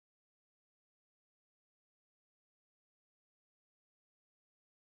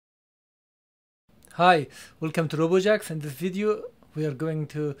Hi, welcome to Robojax. In this video we are going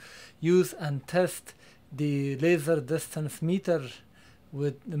to use and test the laser distance meter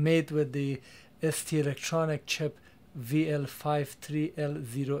made with the ST electronic chip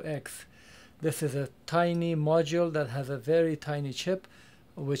VL53L0X. This is a tiny module that has a very tiny chip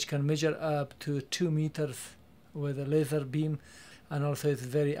which can measure up to 2 meters with a laser beam, and also it's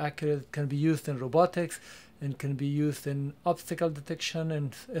very accurate. It can be used in robotics and can be used in obstacle detection,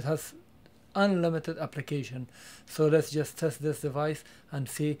 and it has unlimited application. So let's just test this device and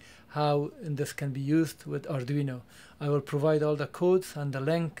see how this can be used with Arduino. I will provide all the codes, and the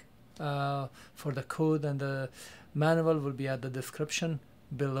link for the code and the manual will be at the description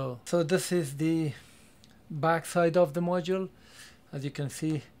below. So this is the back side of the module. As you can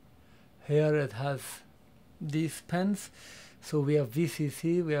see here, it has these pins. So we have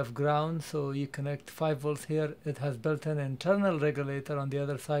VCC, we have ground, so you connect 5 volts here. It has built-in internal regulator on the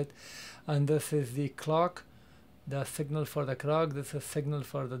other side, and this is the clock, the signal for the clock. This is signal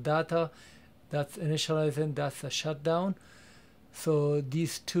for the data. That's initializing, that's a shutdown. So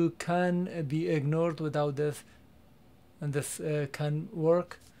these two can be ignored without this, and this can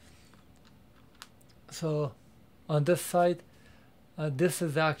work. So on this side, this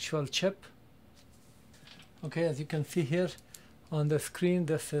is the actual chip. Okay, as you can see here on the screen,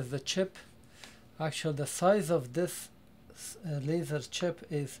 this is the chip. Actually, the size of this laser chip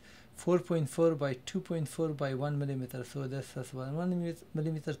is 4.4 by 2.4 by 1 millimeter. So this has 1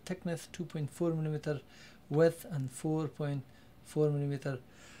 millimeter thickness, 2.4 millimeter width, and 4.4 millimeter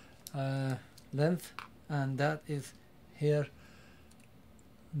length, and that is here.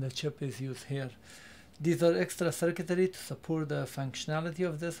 The chip is used here. These are extra circuitry to support the functionality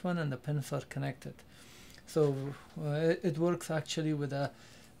of this one, and the pins are connected. So it works actually with a,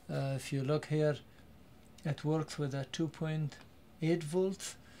 if you look here, it works with a 2.8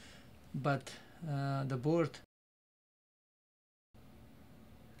 volts, but the board,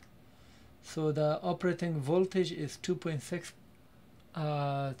 so the operating voltage is 2.6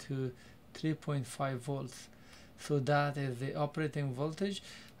 to 3.5 volts. So that is the operating voltage,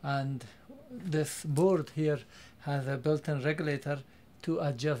 and this board here has a built-in regulator to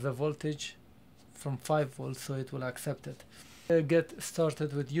adjust the voltage from 5 volts, so it will accept it. Get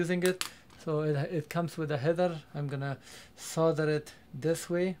started with using it. So it comes with a header. I'm gonna solder it this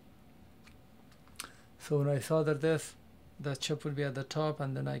way. So when I solder this, the chip will be at the top,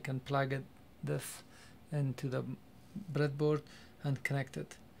 and then I can plug this into the breadboard and connect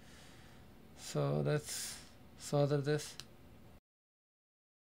it. So let's solder this.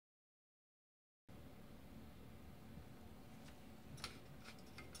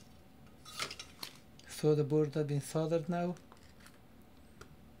 So the board has been soldered now,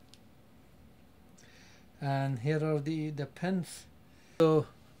 and here are the pins. So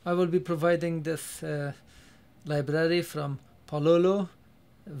I will be providing this library from Pololu,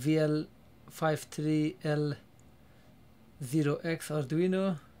 VL53L0X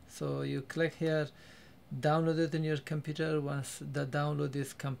Arduino. So you click here, download it in your computer. Once the download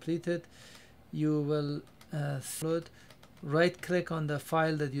is completed, you will right click on the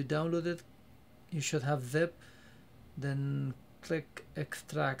file that you downloaded. You should have zip, then click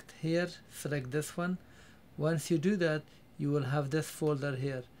extract here, select this one. Once you do that, you will have this folder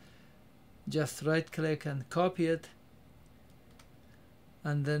here. Just right click and copy it,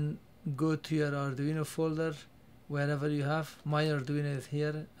 and then go to your Arduino folder wherever you have. My Arduino is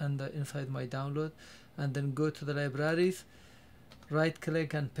here and inside my download, and then go to the libraries, right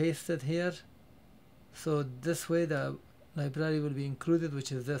click and paste it here. So this way the library will be included,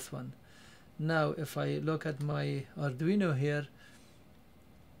 which is this one. Now if I look at my Arduino here,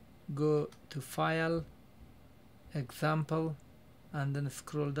 go to File, Example, and then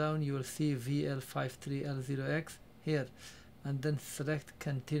scroll down, you will see VL53L0X here, and then select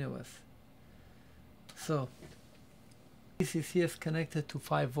Continuous. So VCC is connected to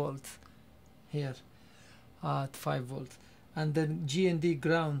 5 volts here at 5 volts, and then G&D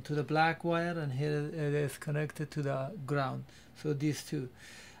ground to the black wire, and here it is connected to the ground. So these two,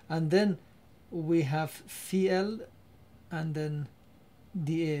 and then we have CL and then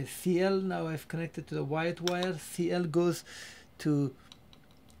DA. CL now I've connected to the white wire. CL goes to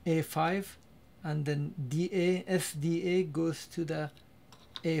A5, and then DA, SDA goes to the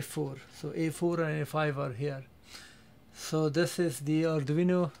A4. So A4 and A5 are here. So this is the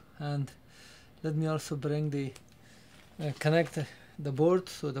Arduino, and let me also bring the connect the board.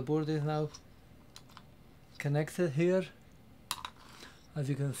 So the board is now connected here. As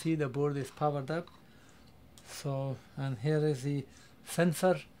you can see, the board is powered up. So, and here is the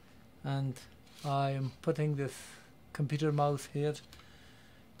sensor, and I am putting this computer mouse here.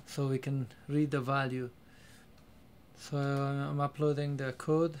 so we can read the value. So I'm uploading the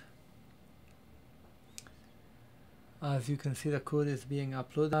code. As you can see, the code is being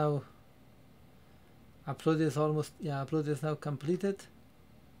uploaded now. Upload is almost, yeah, upload is now completed.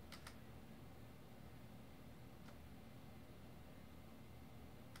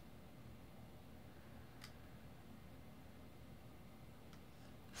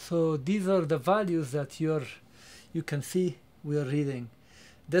 So these are the values that you can see we are reading.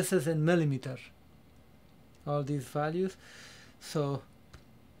 This is in millimeter, all these values. So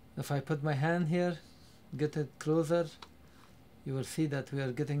if I put my hand here, get it closer, you will see that we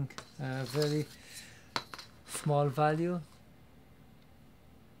are getting a very small value.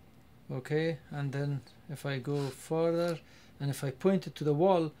 Okay, and then if I go further and if I point it to the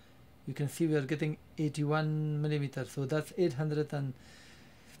wall, you can see we are getting 81 millimeters. So that's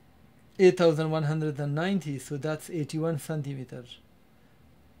 8,190. So that's 81 centimeters.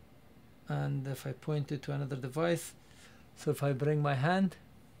 And if I point it to another device, so if I bring my hand,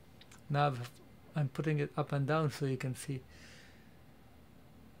 now I'm putting it up and down, so you can see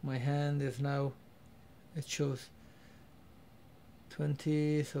my hand is now, it shows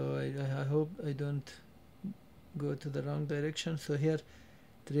 20. So I hope I don't go to the wrong direction. So here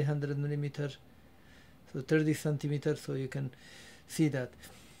 300 millimeters, so 30 centimeters, so you can see that.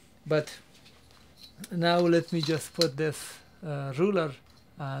 But now let me just put this ruler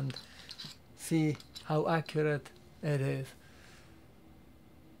and see how accurate it is.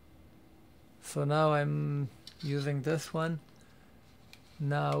 So now I'm using this one.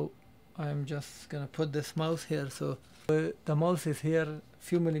 Now I'm just gonna put this mouse here. So the mouse is here a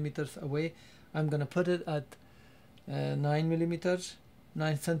few millimeters away. I'm gonna put it at 9 millimeters,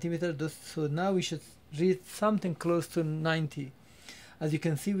 9 centimeters. So now we should read something close to 90. As you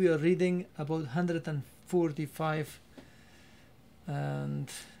can see, we are reading about 145, and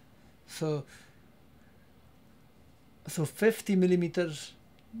so 50 millimeters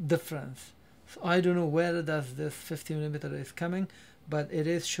difference. So I don't know where does this 50 millimeter is coming, but it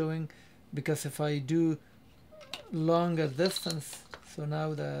is showing, because if I do longer distance, so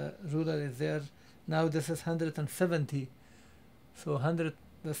now the ruler is there. Now this is 170. So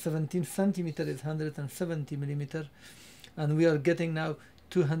the 17 centimeter is 170 millimeter, and we are getting now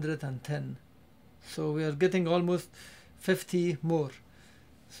 210. So we are getting almost 50 more.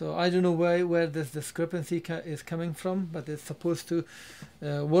 So I don't know where this discrepancy is coming from, but it's supposed to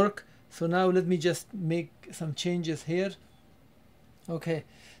work. So now let me just make some changes here. Okay,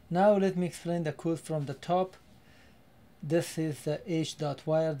 now let me explain the code from the top. This is the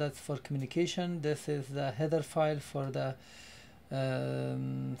h.wire, that's for communication. This is the header file for the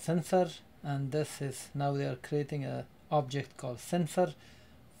sensor, and this is, now they are creating a object called sensor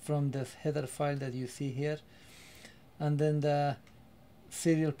from this header file that you see here. And then the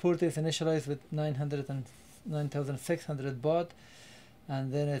serial port is initialized with 9600 baud,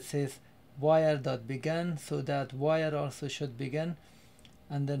 and then it says wire.begin, so that wire also should begin,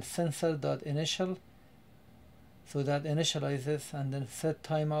 and then sensor.initial, so that initializes, and then set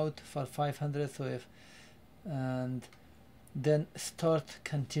timeout for 500. So if, and then start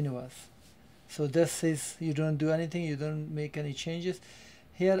continuous. So this is, you don't do anything, you don't make any changes.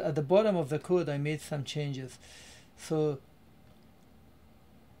 Here at the bottom of the code I made some changes. So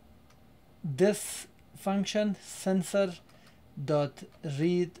this function, sensor dot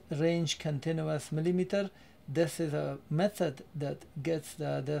read range continuous millimeter, this is a method that gets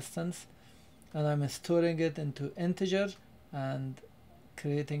the distance, and I'm storing it into integer and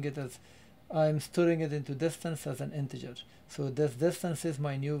creating it as, I'm storing it into distance as an integer. So this distance is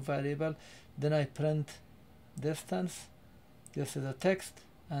my new variable. Then I print distance, this is a text,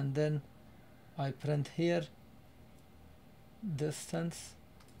 and then I print here distance,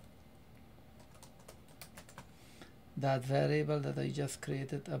 that variable that I just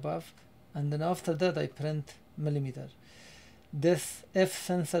created above, and then after that I print millimeter. This if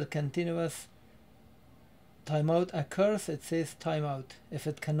sensor continuous timeout occurs, it says timeout. If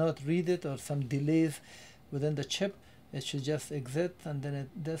it cannot read it or some delays within the chip, it should just exit, and then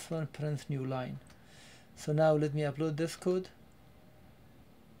this one prints new line. So now let me upload this code.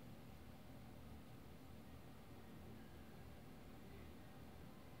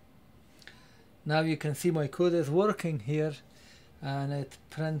 Now you can see my code is working here, and it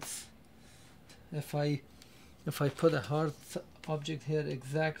prints. If I put a hard object here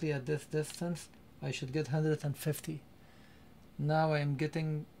exactly at this distance, I should get 150. Now I am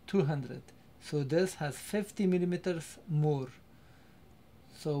getting 200. So this has 50 millimeters more.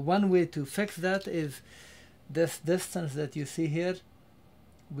 So one way to fix that is this distance that you see here.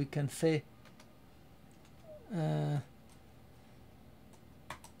 We can say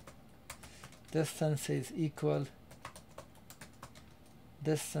distance is equal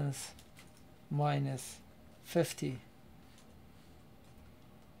distance minus 50.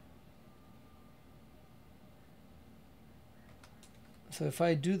 So if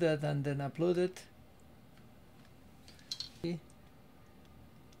I do that and then upload it,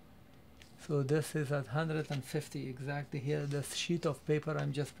 so this is at 150 exactly here, this sheet of paper,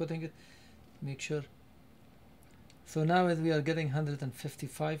 I'm just putting it, make sure. So now we are getting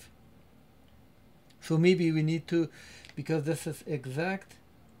 155. So maybe we need to, because this is exact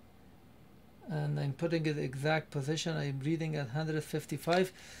and I'm putting it exact position, I'm reading at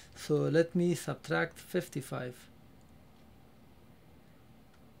 155, so let me subtract 55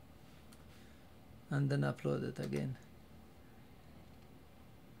 and then upload it again.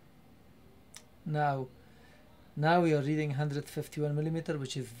 Now we are reading 151 millimeter,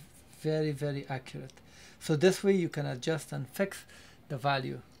 which is very accurate. So this way you can adjust and fix the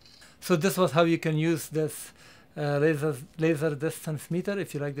value. So this was how you can use this laser distance meter.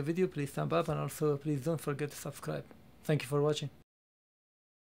 If you like the video, please thumb up, and also please don't forget to subscribe. Thank you for watching.